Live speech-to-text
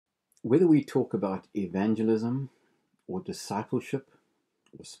Whether we talk about evangelism or discipleship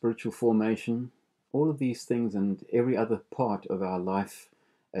or spiritual formation, all of these things and every other part of our life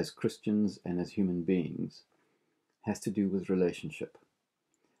as Christians and as human beings has to do with relationship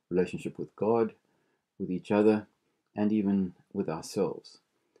with God, with each other, and even with ourselves.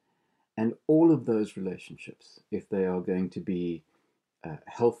 And all of those relationships, if they are going to be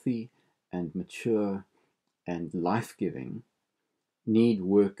healthy and mature and life-giving, need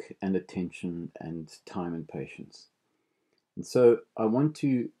work and attention and time and patience. And so I want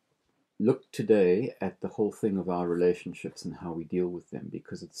to look today at the whole thing of our relationships and how we deal with them,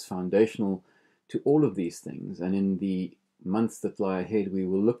 because it's foundational to all of these things. And in the months that lie ahead, we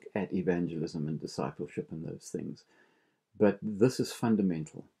will look at evangelism and discipleship and those things. But this is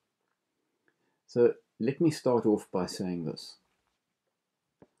fundamental. So let me start off by saying this.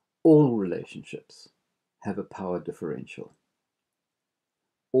 All relationships have a power differential.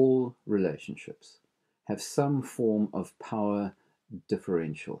 All relationships have some form of power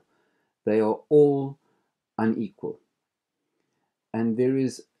differential. They are all unequal. And there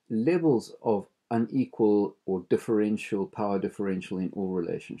is levels of unequal or differential, power differential in all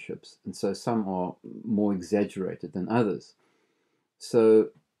relationships. And so some are more exaggerated than others. So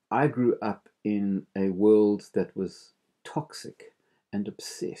I grew up in a world that was toxic and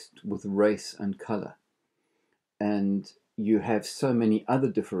obsessed with race and color. And you have so many other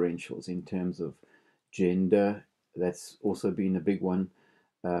differentials in terms of gender. That's also been a big one.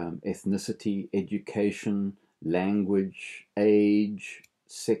 Ethnicity, education, language, age,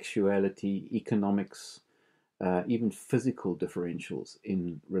 sexuality, economics, even physical differentials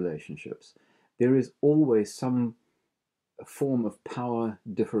in relationships. There is always some form of power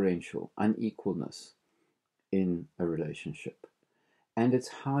differential, unequalness in a relationship. And it's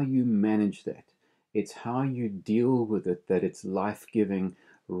how you manage that. It's how you deal with it that it's life-giving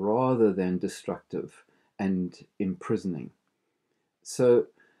rather than destructive and imprisoning. So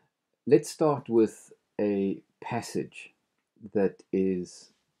let's start with a passage that is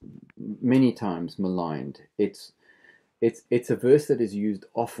many times maligned. It's a verse that is used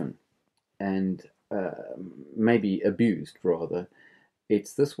often and maybe abused rather.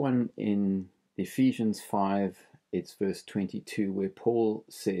 It's this one in Ephesians 5, it's verse 22, where Paul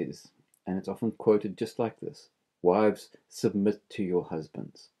says, and it's often quoted just like this: "Wives, submit to your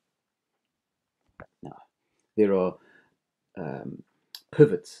husbands." Now, there are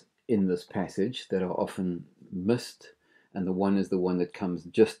pivots in this passage that are often missed, and the one is the one that comes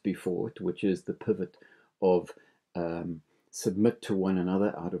just before it, which is the pivot of submit to one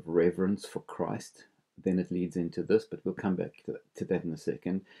another out of reverence for Christ. Then it leads into this, but we'll come back to that in a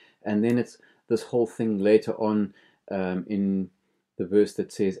second. And then it's this whole thing later on in the verse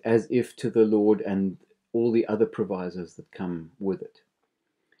that says, "as if to the Lord," and all the other provisos that come with it.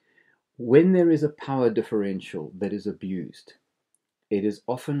 When there is a power differential that is abused, it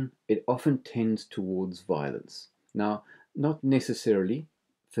often tends towards violence. Now, not necessarily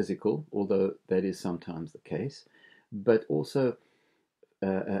physical, although that is sometimes the case, but also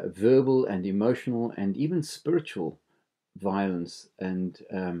verbal and emotional and even spiritual violence and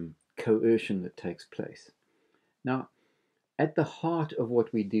coercion that takes place. Now, at the heart of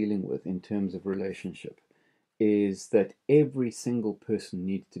what we're dealing with in terms of relationship is that every single person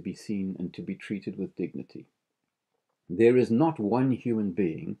needs to be seen and to be treated with dignity. There is not one human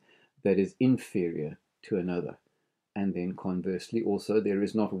being that is inferior to another. And then conversely also, there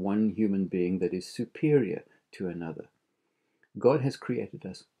is not one human being that is superior to another. God has created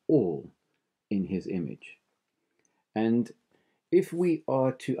us all in his image. And if we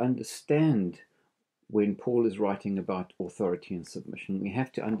are to understand when Paul is writing about authority and submission, we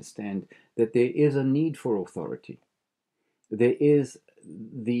have to understand that there is a need for authority. There is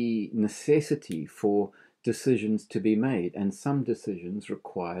the necessity for decisions to be made, and some decisions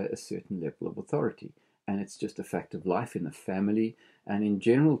require a certain level of authority, and it's just a fact of life in the family and in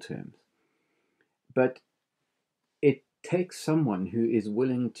general terms. But it takes someone who is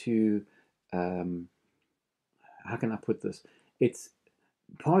willing to, how can I put this? It's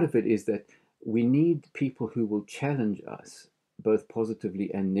part of it is that we need people who will challenge us both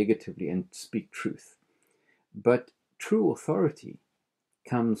positively and negatively and speak truth. But true authority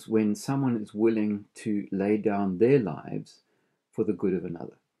comes when someone is willing to lay down their lives for the good of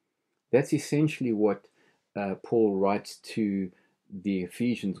another. That's essentially what Paul writes to the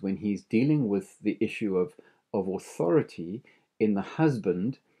Ephesians when he's dealing with the issue of authority in the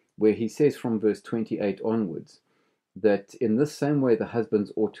husband, where he says from verse 28 onwards that in this same way the husbands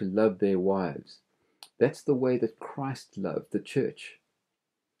ought to love their wives. That's the way that Christ loved the church.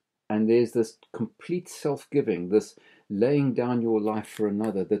 And there's this complete self-giving, this laying down your life for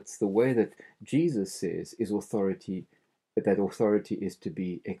another. That's the way that Jesus says is authority, that authority is to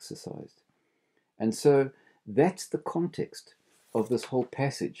be exercised. And so that's the context of this whole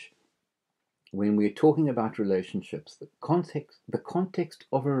passage. When we're talking about relationships, the context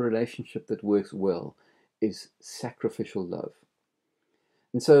of a relationship that works well is sacrificial love.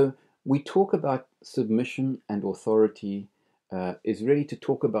 And so we talk about submission and authority is really to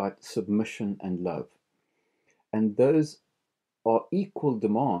talk about submission and love. And those are equal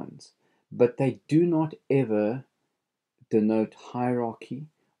demands, but they do not ever denote hierarchy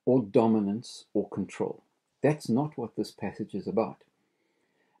or dominance or control. That's not what this passage is about.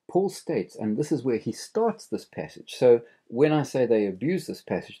 Paul states, and this is where he starts this passage. So when I say they abuse this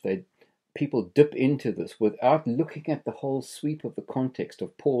passage, people dip into this without looking at the whole sweep of the context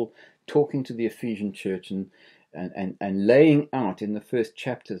of Paul talking to the Ephesian church and laying out in the first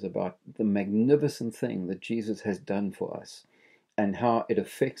chapters about the magnificent thing that Jesus has done for us and how it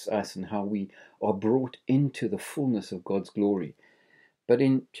affects us and how we are brought into the fullness of God's glory. But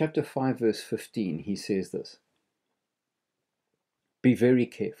in chapter 5, verse 15, he says this: be very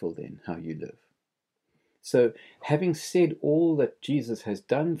careful then how you live. So having said all that Jesus has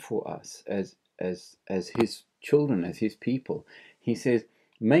done for us as his children, as his people, he says,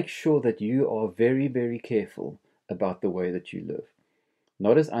 make sure that you are very, very careful about the way that you live.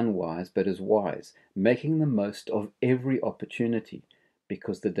 Not as unwise, but as wise, making the most of every opportunity,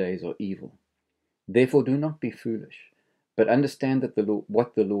 because the days are evil. Therefore do not be foolish, but understand that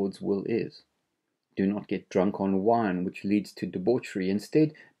what the Lord's will is. Do not get drunk on wine, which leads to debauchery.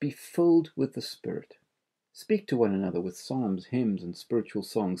 Instead, be filled with the Spirit. Speak to one another with psalms, hymns, and spiritual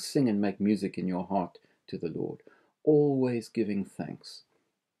songs. Sing and make music in your heart to the Lord, always giving thanks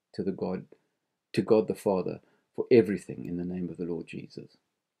to God the Father for everything in the name of the Lord Jesus.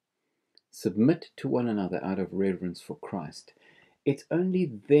 Submit to one another out of reverence for Christ. It's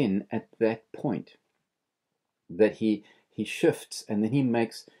only then at that point that he shifts, and then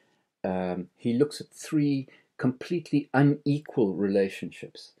he looks at three completely unequal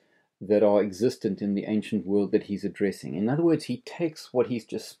relationships that are existent in the ancient world that he's addressing. In other words, he takes what he's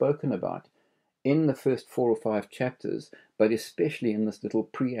just spoken about in the first 4 or 5 chapters, but especially in this little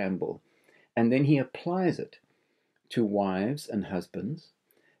preamble, and then he applies it to wives and husbands,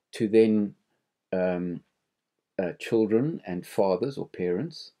 to then children and fathers or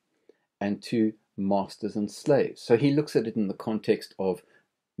parents, and to masters and slaves. So he looks at it in the context of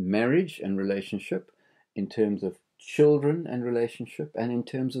marriage and relationship, in terms of children and relationship, and in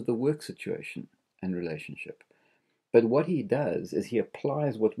terms of the work situation and relationship. But what he does is he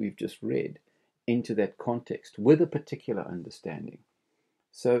applies what we've just read into that context with a particular understanding.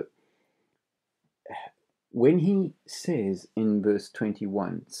 So when he says in verse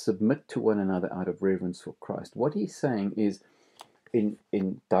 21, submit to one another out of reverence for Christ, what he's saying is,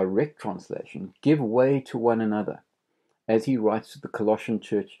 in direct translation, give way to one another. As he writes to the Colossian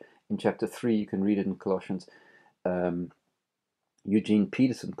church in chapter 3, you can read it in Colossians, Eugene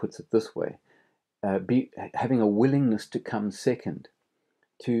Peterson puts it this way: having a willingness to come second,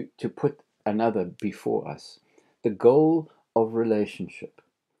 to put another before us. The goal of relationship,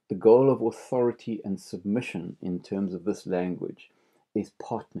 the goal of authority and submission in terms of this language, is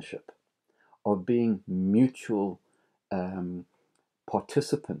partnership, of being mutual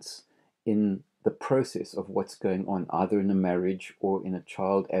participants in the process of what's going on, either in a marriage or in a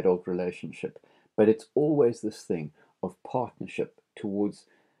child-adult relationship. But it's always this thing of partnership towards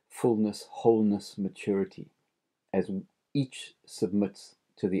fullness, wholeness, maturity, as each submits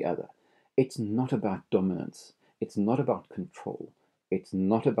to the other. It's not about dominance. It's not about control. It's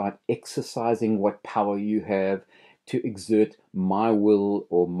not about exercising what power you have to exert my will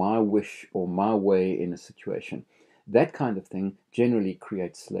or my wish or my way in a situation. That kind of thing generally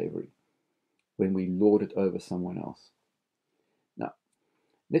creates slavery, when we lord it over someone else. Now,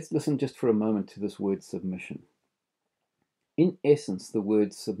 let's listen just for a moment to this word submission. In essence, the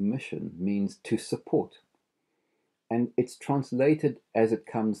word submission means to support. And it's translated as it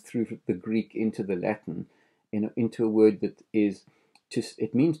comes through the Greek into the Latin into a word that is,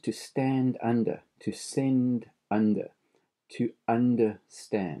 it means to stand under, to send under, to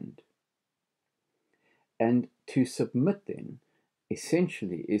understand. And to submit then,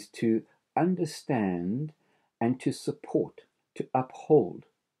 essentially, is to understand and to support, to uphold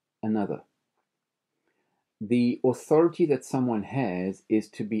another. The authority that someone has is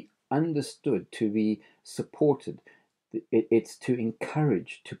to be understood, to be supported. It's to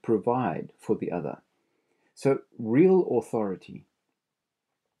encourage, to provide for the other. So real authority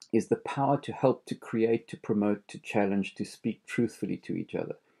is the power to help, to create, to promote, to challenge, to speak truthfully to each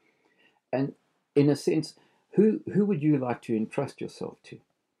other. And in a sense, Who would you like to entrust yourself to?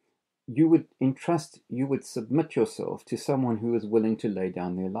 You would submit yourself to someone who is willing to lay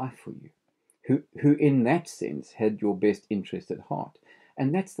down their life for you, who in that sense had your best interest at heart.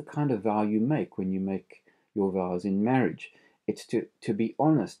 And that's the kind of vow you make when you make your vows in marriage. It's to be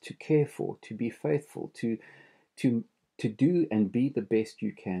honest, to care for, to be faithful, to do and be the best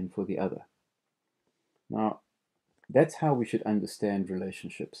you can for the other. Now, that's how we should understand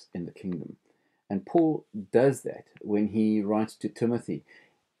relationships in the kingdom. And Paul does that when he writes to Timothy.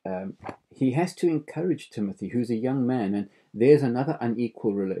 He has to encourage Timothy, who's a young man, and there's another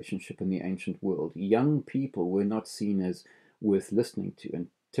unequal relationship in the ancient world. Young people were not seen as worth listening to, and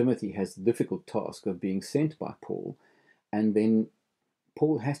Timothy has the difficult task of being sent by Paul, and then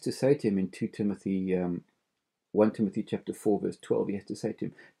Paul has to say to him in 1 Timothy chapter 4, verse 12, he has to say to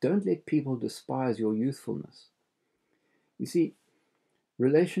him, don't let people despise your youthfulness. You see,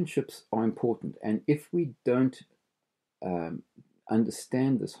 relationships are important, and if we don't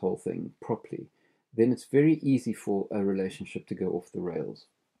understand this whole thing properly, then it's very easy for a relationship to go off the rails.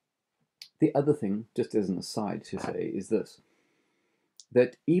 The other thing, just as an aside to say, is this,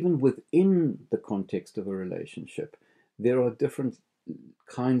 that even within the context of a relationship, there are different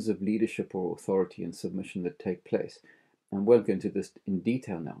kinds of leadership or authority and submission that take place. And we'll go into this in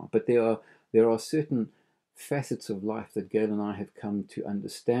detail now, but there are certain facets of life that Gail and I have come to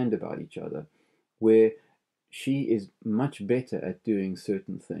understand about each other, where she is much better at doing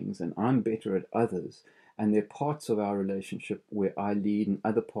certain things and I'm better at others, and there are parts of our relationship where I lead and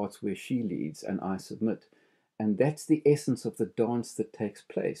other parts where she leads and I submit. And that's the essence of the dance that takes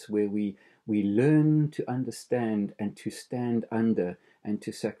place, where we learn to understand and to stand under and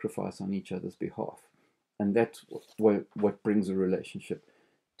to sacrifice on each other's behalf. And that's what brings a relationship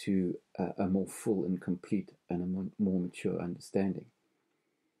to a more full and complete and a more mature understanding.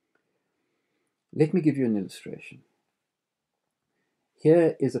 Let me give you an illustration.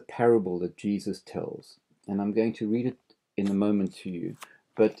 Here is a parable that Jesus tells, and I'm going to read it in a moment to you,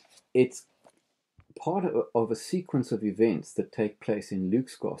 but it's part of a sequence of events that take place in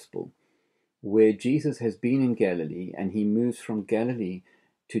Luke's Gospel, where Jesus has been in Galilee and he moves from Galilee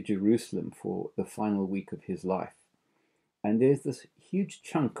to Jerusalem for the final week of his life. And there's this huge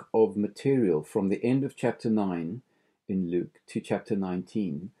chunk of material from the end of chapter 9 in Luke to chapter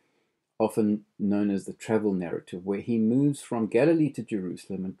 19, often known as the travel narrative, where he moves from Galilee to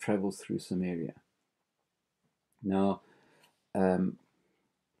Jerusalem and travels through Samaria. Now, I'm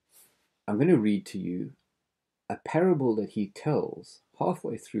going to read to you a parable that he tells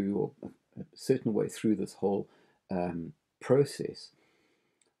halfway through, or a certain way through this whole process,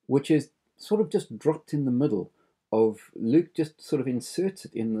 which is sort of just dropped in the middle of Luke, just sort of inserts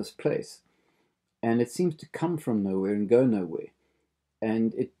it in this place, and it seems to come from nowhere and go nowhere,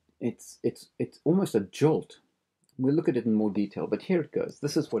 and it's almost a jolt. We'll look at it in more detail, but here it goes.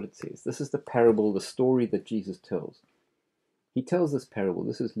 This is what it says. This is the parable, the story that Jesus tells. He tells this parable.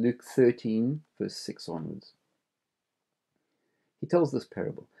 This is Luke 13, verse 6 onwards. He tells this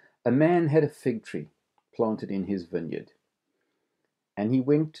parable. A man had a fig tree planted in his vineyard, and he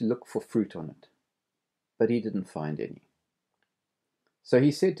went to look for fruit on it, but he didn't find any. So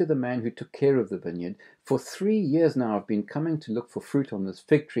he said to the man who took care of the vineyard, for 3 years now I've been coming to look for fruit on this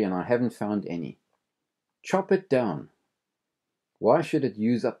fig tree, and I haven't found any. Chop it down. Why should it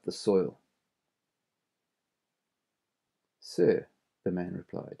use up the soil? Sir, the man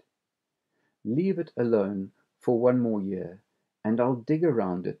replied, leave it alone for 1 more year, and I'll dig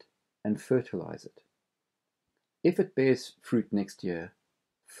around it and fertilize it. If it bears fruit next year,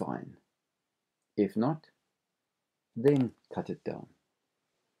 fine. If not, then cut it down.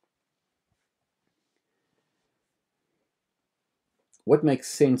 What makes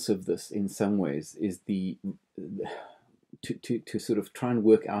sense of this in some ways is to sort of try and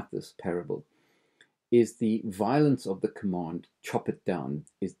work out this parable, is the violence of the command, chop it down,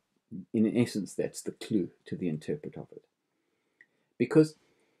 is in essence that's the clue to the interpret of it. Because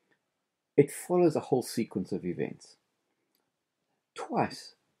it follows a whole sequence of events.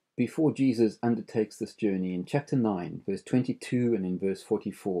 Twice before Jesus undertakes this journey, in chapter 9, verse 22 and in verse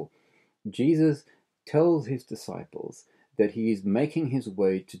 44, Jesus tells his disciples that he is making his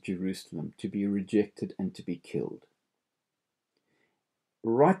way to Jerusalem to be rejected and to be killed.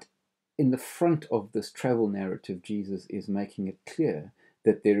 Right in the front of this travel narrative, Jesus is making it clear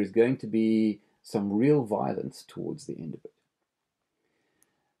that there is going to be some real violence towards the end of it.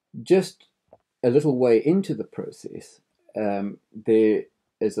 Just a little way into the process, there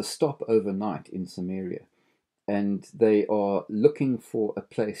is a stop overnight in Samaria, and they are looking for a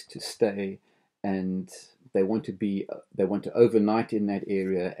place to stay, and they want to overnight in that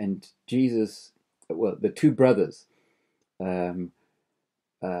area, and Jesus well, the two brothers, um,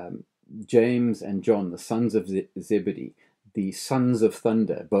 James and John, the sons of Zebedee, the sons of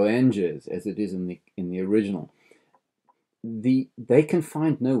thunder, Boanerges, as it is in the original. They can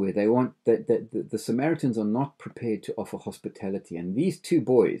find nowhere. They want that the Samaritans are not prepared to offer hospitality, and these two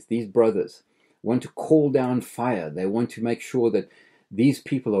boys, these brothers, want to call down fire. They want to make sure that these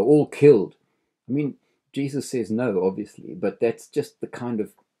people are all killed. I mean, Jesus says no, obviously, but that's just the kind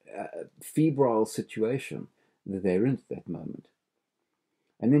of febrile situation that they're in at that moment.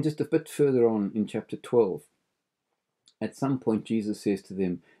 And then just a bit further on in chapter 12, at some point Jesus says to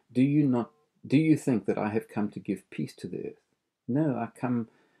them, Do you think that I have come to give peace to the earth? No, I come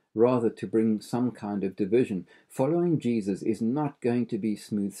rather to bring some kind of division. Following Jesus is not going to be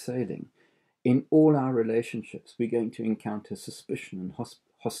smooth sailing. In all our relationships, we're going to encounter suspicion and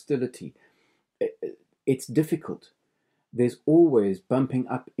hostility. It's difficult. There's always bumping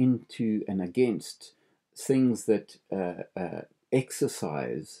up into and against things that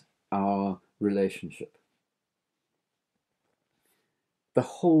exercise our relationship. The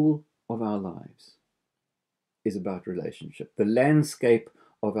whole of our lives is about relationship. The landscape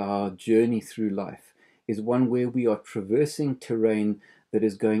of our journey through life is one where we are traversing terrain that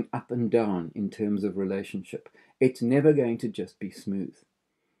is going up and down in terms of relationship. It's never going to just be smooth.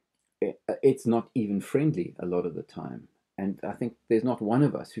 It's not even friendly a lot of the time. And I think there's not one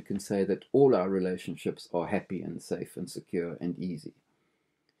of us who can say that all our relationships are happy and safe and secure and easy.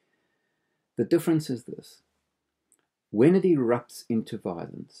 The difference is this. When it erupts into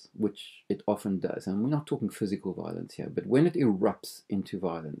violence, which it often does, and we're not talking physical violence here, but when it erupts into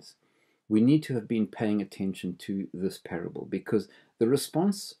violence, we need to have been paying attention to this parable, because the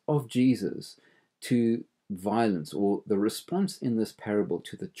response of Jesus to violence, or the response in this parable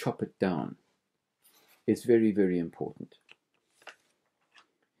to the chop it down, is very, very important.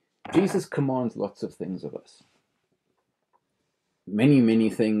 Jesus commands lots of things of us. Many, many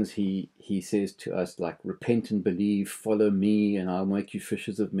things he says to us, like repent and believe, follow me and I'll make you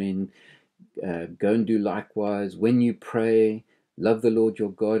fishers of men, go and do likewise. When you pray, love the Lord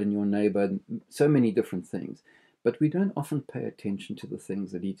your God and your neighbor, so many different things. But we don't often pay attention to the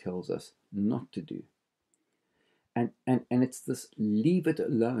things that he tells us not to do. And it's this leave it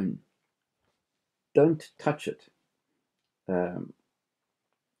alone. Don't touch it.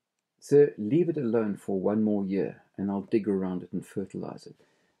 So leave it alone for one more year and I'll dig around it and fertilize it.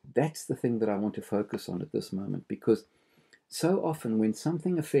 That's the thing that I want to focus on at this moment, because so often when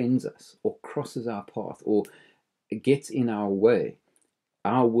something offends us or crosses our path or gets in our way,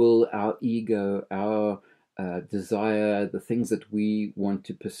 our will, our ego, our desire, the things that we want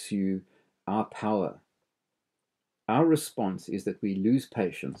to pursue, our power, our response is that we lose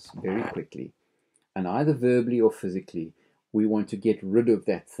patience very quickly, and either verbally or physically, we want to get rid of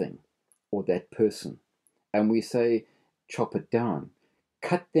that thing or that person. And we say, chop it down,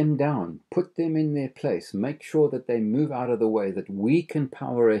 cut them down, put them in their place, make sure that they move out of the way, that we can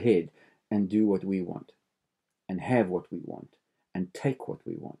power ahead and do what we want, and have what we want, and take what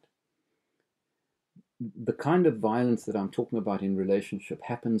we want. The kind of violence that I'm talking about in relationship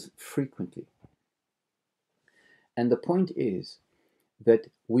happens frequently. And the point is that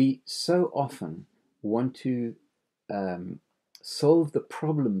we so often want to solve the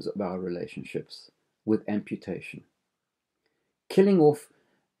problems of our relationships with amputation. Killing off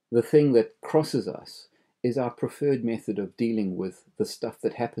the thing that crosses us is our preferred method of dealing with the stuff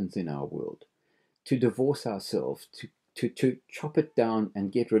that happens in our world. To divorce ourselves, to chop it down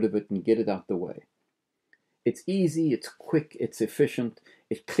and get rid of it and get it out the way. It's easy, it's quick, it's efficient,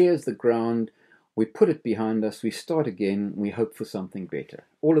 it clears the ground, we put it behind us, we start again, we hope for something better.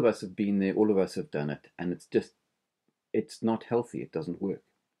 All of us have been there, all of us have done it, and it's not healthy, it doesn't work.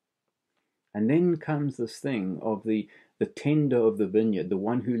 And then comes this thing of the tender of the vineyard, the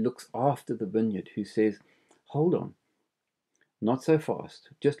one who looks after the vineyard, who says, hold on, not so fast,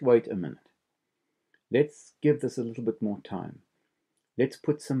 just wait a minute. Let's give this a little bit more time. Let's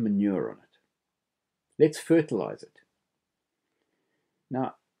put some manure on it. Let's fertilize it.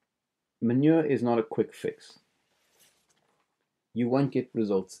 Now, manure is not a quick fix. You won't get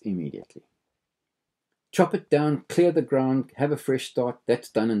results immediately. Chop it down, clear the ground, have a fresh start, that's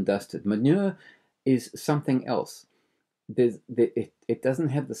done and dusted. Manure is something else. It doesn't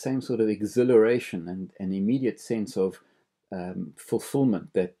have the same sort of exhilaration and an immediate sense of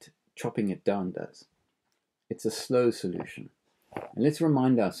fulfillment that chopping it down does. It's a slow solution. And let's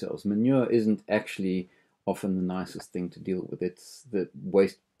remind ourselves, manure isn't actually often the nicest thing to deal with. It's the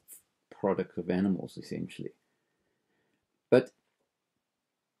waste product of animals, essentially. But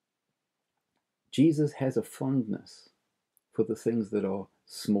Jesus has a fondness for the things that are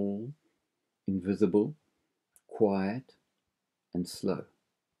small, invisible, quiet, and slow.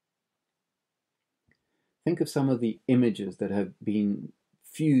 Think of some of the images that have been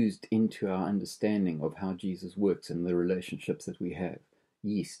fused into our understanding of how Jesus works and the relationships that we have.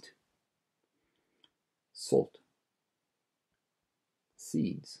 Yeast, salt,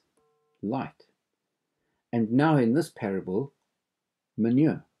 seeds, light, and now in this parable,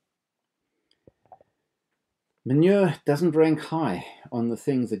 manure. Manure doesn't rank high on the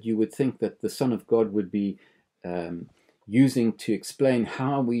things that you would think that the Son of God would be using to explain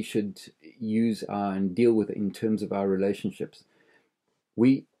how we should use and deal with it in terms of our relationships.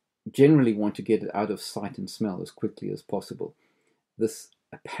 We generally want to get it out of sight and smell as quickly as possible. This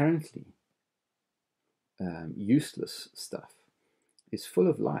apparently useless stuff is full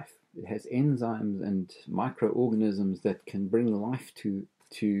of life. It has enzymes and microorganisms that can bring life to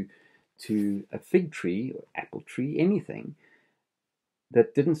a fig tree or apple tree, anything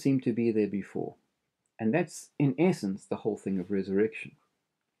that didn't seem to be there before. And that's, in essence, the whole thing of resurrection.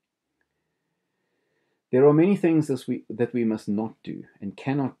 There are many things that we must not do and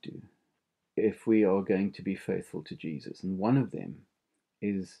cannot do if we are going to be faithful to Jesus. And one of them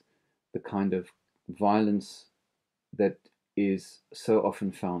is the kind of violence that is so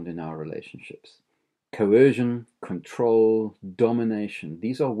often found in our relationships. Coercion, control, domination.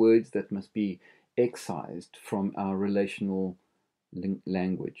 These are words that must be excised from our relational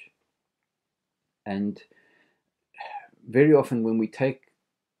language. And very often when we take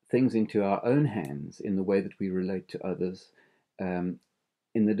things into our own hands in the way that we relate to others, in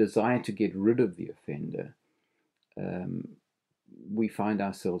the desire to get rid of the offender, we find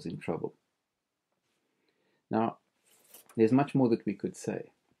ourselves in trouble. Now, there's much more that we could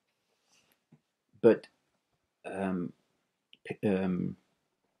say, but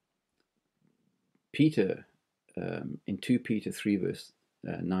Peter, in 2 Peter 3 verse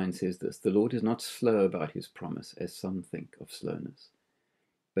 9 says this: "The Lord is not slow about his promise, as some think of slowness,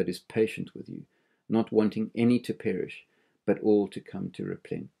 but is patient with you, not wanting any to perish, but all to come to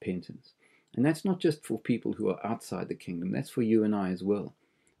repentance." And that's not just for people who are outside the kingdom, that's for you and I as well.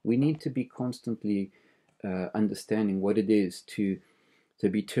 We need to be constantly understanding what it is to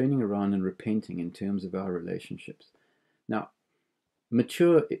be turning around and repenting in terms of our relationships. Now,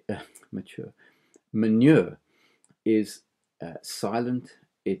 manure is silent,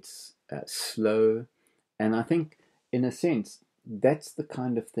 it's slow, and I think, in a sense, that's the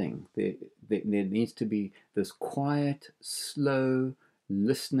kind of thing. There needs to be this quiet, slow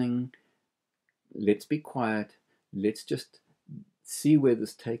listening. Let's be quiet. Let's just see where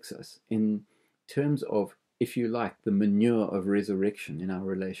this takes us in terms of, if you like, the manure of resurrection in our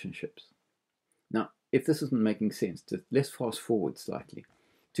relationships. Now, if this isn't making sense, let's fast forward slightly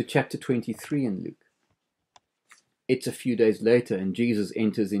to chapter 23 in Luke. It's a few days later, and Jesus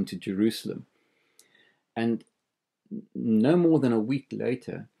enters into Jerusalem. And no more than a week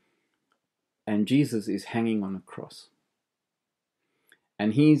later, and Jesus is hanging on a cross.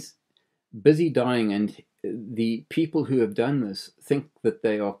 And he's busy dying, and the people who have done this think that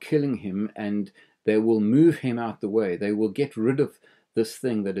they are killing him, and they will move him out the way. They will get rid of this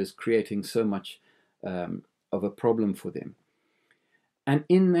thing that is creating so much of a problem for them. And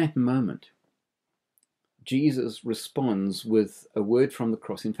in that moment, Jesus responds with a word from the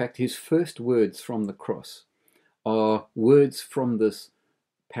cross. In fact, his first words from the cross are words from this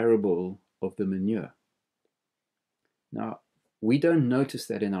parable of the manure. Now, we don't notice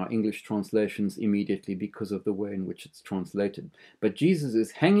that in our English translations immediately because of the way in which it's translated. But Jesus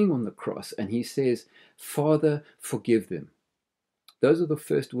is hanging on the cross and he says, "Father, forgive them." Those are the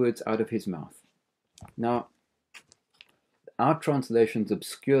first words out of his mouth. Now, our translations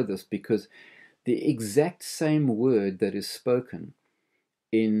obscure this because the exact same word that is spoken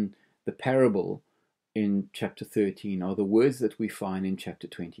in the parable in chapter 13 are the words that we find in chapter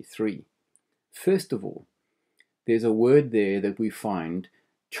 23. First of all, there's a word there that we find,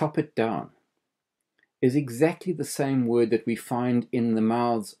 "chop it down," is exactly the same word that we find in the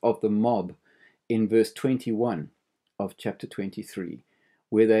mouths of the mob in verse 21 of chapter 23,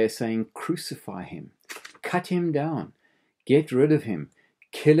 where they are saying, "Crucify him, cut him down, get rid of him,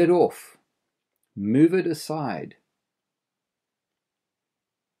 kill it off, move it aside."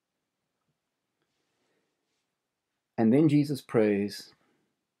 And then Jesus prays,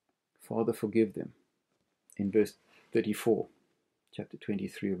 "Father, forgive them," in verse 34, chapter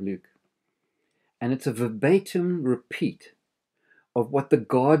 23 of Luke. And it's a verbatim repeat of what the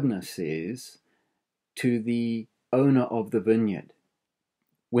gardener says to the owner of the vineyard.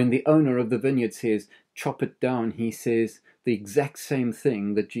 When the owner of the vineyard says, "Chop it down," he says the exact same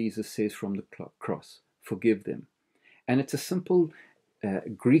thing that Jesus says from the cross: "Forgive them." And it's a simple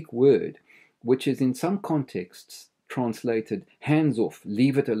Greek word which is in some contexts translated hands off,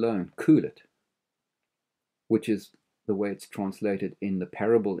 leave it alone, cool it, which is the way it's translated in the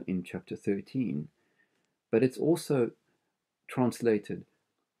parable in chapter 13. But it's also translated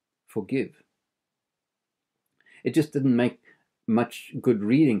forgive. It just didn't make much good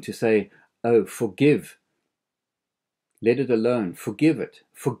reading to say, oh, forgive, let it alone, forgive it,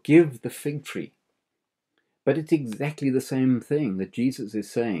 forgive the fig tree. But it's exactly the same thing that Jesus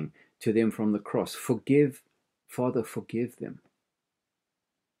is saying to them from the cross. Forgive, Father, forgive them.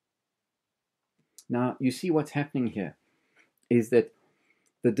 Now, you see what's happening here is that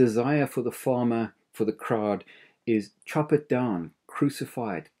the desire for the farmer, for the crowd, is chop it down,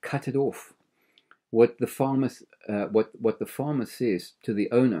 crucify it, cut it off. What the farmer says to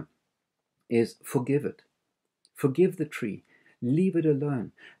the owner is forgive it. Forgive the tree. Leave it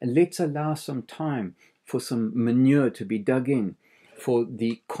alone. And let's allow some time for some manure to be dug in, for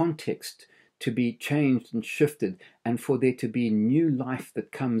the context to be changed and shifted, and for there to be new life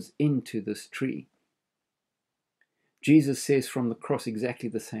that comes into this tree. Jesus says from the cross exactly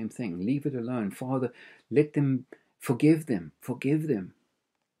the same thing. Leave it alone. Father, let them, forgive them, forgive them.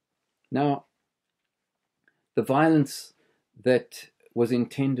 Now, the violence that was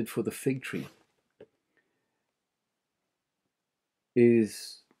intended for the fig tree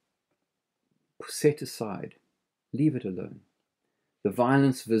is set aside. Leave it alone. The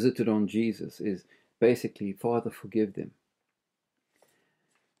violence visited on Jesus is basically, Father, forgive them.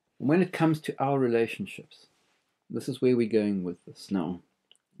 When it comes to our relationships, this is where we're going with this now.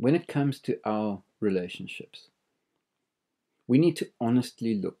 When it comes to our relationships, we need to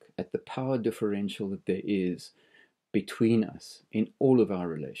honestly look at the power differential that there is between us in all of our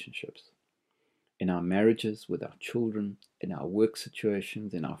relationships. In our marriages, with our children, in our work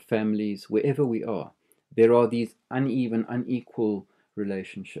situations, in our families, wherever we are, there are these uneven, unequal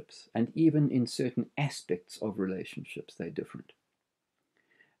relationships. And even in certain aspects of relationships, they're different.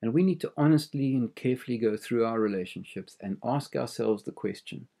 And we need to honestly and carefully go through our relationships and ask ourselves the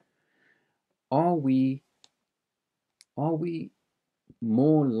question, are we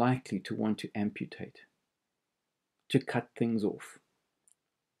more likely to want to amputate, to cut things off?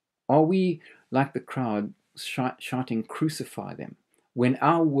 Are we like the crowd shouting, crucify them, when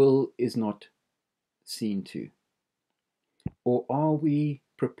our will is not seen to? Or are we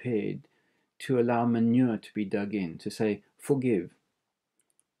prepared to allow manure to be dug in, to say, forgive,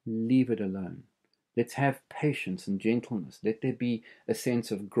 leave it alone. Let's have patience and gentleness. Let there be a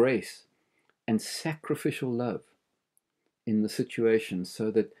sense of grace and sacrificial love in the situation so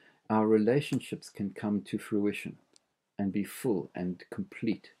that our relationships can come to fruition and be full and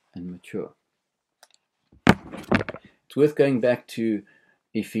complete and mature. It's worth going back to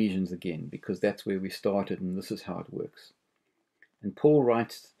Ephesians again, because that's where we started and this is how it works. And Paul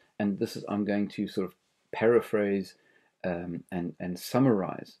writes, and this is, I'm going to sort of paraphrase and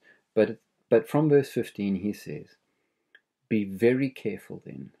summarize, but from verse 15 he says, be very careful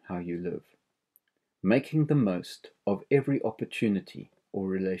then how you live, making the most of every opportunity or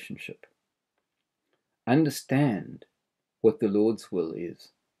relationship. Understand what the Lord's will is,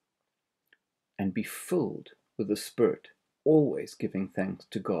 and be filled with the Spirit, always giving thanks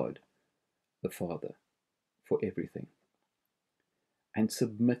to God the Father for everything, and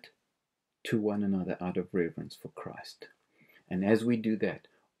submit to one another out of reverence for Christ. And as we do that,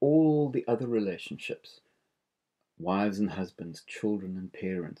 all the other relationships, wives and husbands, children and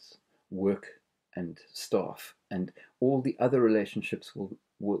parents, work and staff, and all the other relationships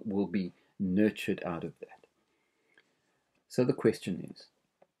will be nurtured out of that. So the question is,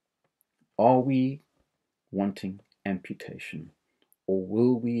 are we wanting amputation, or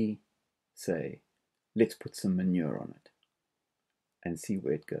will we say, let's put some manure on it and see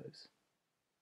where it goes?